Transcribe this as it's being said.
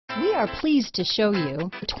We are pleased to show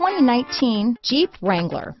you the 2019 Jeep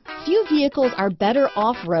Wrangler. Few vehicles are better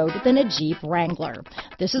off-road than a Jeep Wrangler.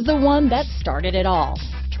 This is the one that started it all.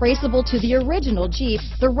 Traceable to the original Jeep,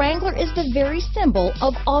 the Wrangler is the very symbol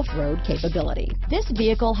of off-road capability. This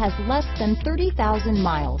vehicle has less than 30,000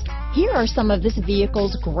 miles. Here are some of this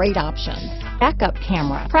vehicle's great options: backup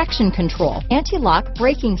camera, traction control, anti-lock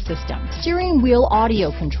braking system, steering wheel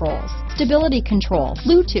audio controls, stability control,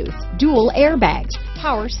 Bluetooth, dual airbags,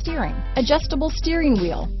 power steering, adjustable steering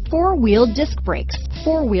wheel, four-wheel disc brakes,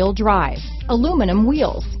 four-wheel drive, aluminum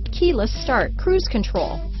wheels, keyless start, cruise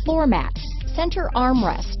control, floor mats, center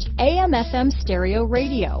armrest, AM/FM stereo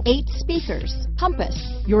radio, 8 speakers, compass.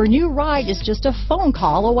 Your new ride is just a phone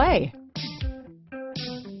call away.